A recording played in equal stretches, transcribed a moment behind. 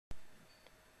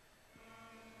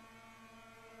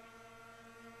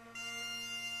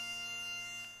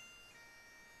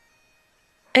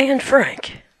Anne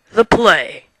Frank, the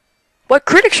play. What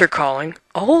critics are calling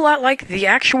a whole lot like the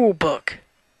actual book.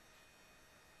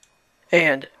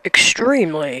 And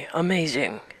extremely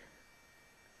amazing.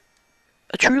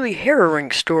 A truly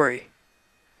harrowing story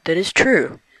that is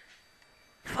true.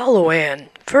 Follow Anne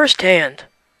firsthand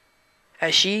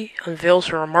as she unveils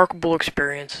her remarkable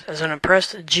experience as an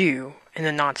oppressed Jew in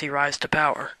the Nazi rise to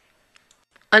power.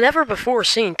 A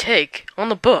never-before-seen take on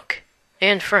the book,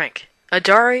 Anne Frank, A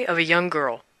Diary of a Young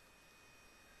Girl.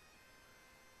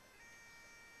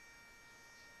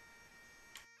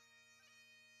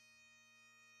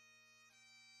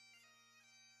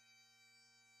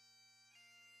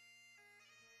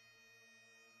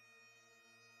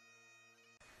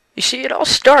 You see, it all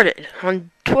started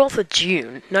on 12th of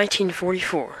June,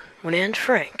 1944, when Anne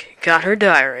Frank got her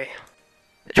diary.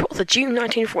 The 12th of June,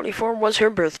 1944 was her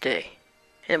birthday,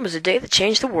 and it was a day that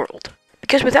changed the world.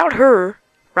 Because without her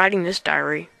writing this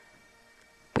diary,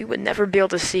 we would never be able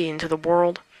to see into the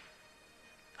world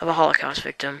of a Holocaust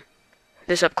victim,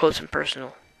 this up close and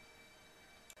personal.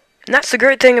 And that's the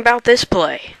great thing about this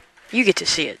play. You get to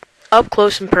see it, up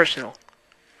close and personal,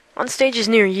 on stages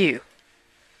near you.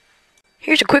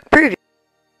 Here's a quick preview.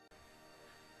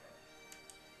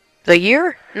 The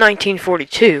year,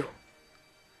 1942.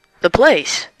 The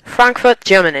place, Frankfurt,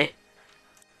 Germany.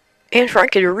 Anne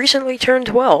Frank had recently turned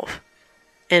 12,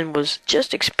 and was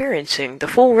just experiencing the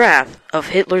full wrath of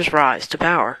Hitler's rise to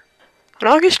power. On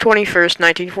August 21st,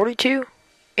 1942,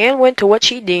 Anne went to what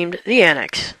she deemed the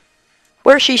Annex,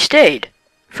 where she stayed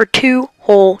for 2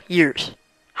 whole years,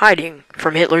 hiding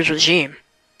from Hitler's regime.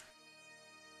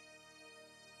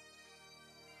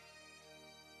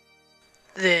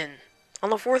 Then, on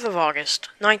the 4th of August,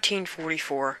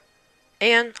 1944,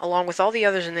 Anne, along with all the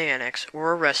others in the Annex,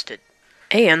 were arrested.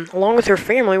 Anne, along with her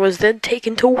family, was then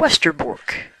taken to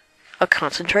Westerbork, a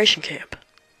concentration camp.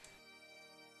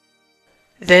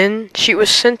 Then she was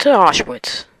sent to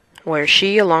Auschwitz, where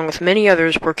she, along with many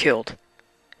others, were killed.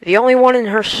 The only one in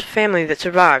her family that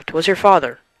survived was her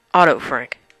father, Otto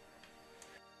Frank.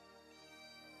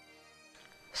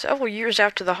 Several years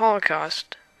after the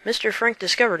Holocaust, Mr. Frank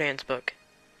discovered Anne's book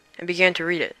and began to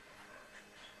read it.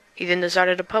 He then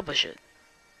decided to publish it,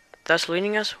 thus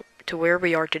leading us to where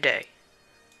we are today.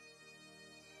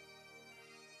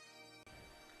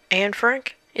 Anne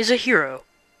Frank is a hero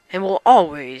and will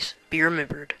always be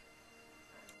remembered.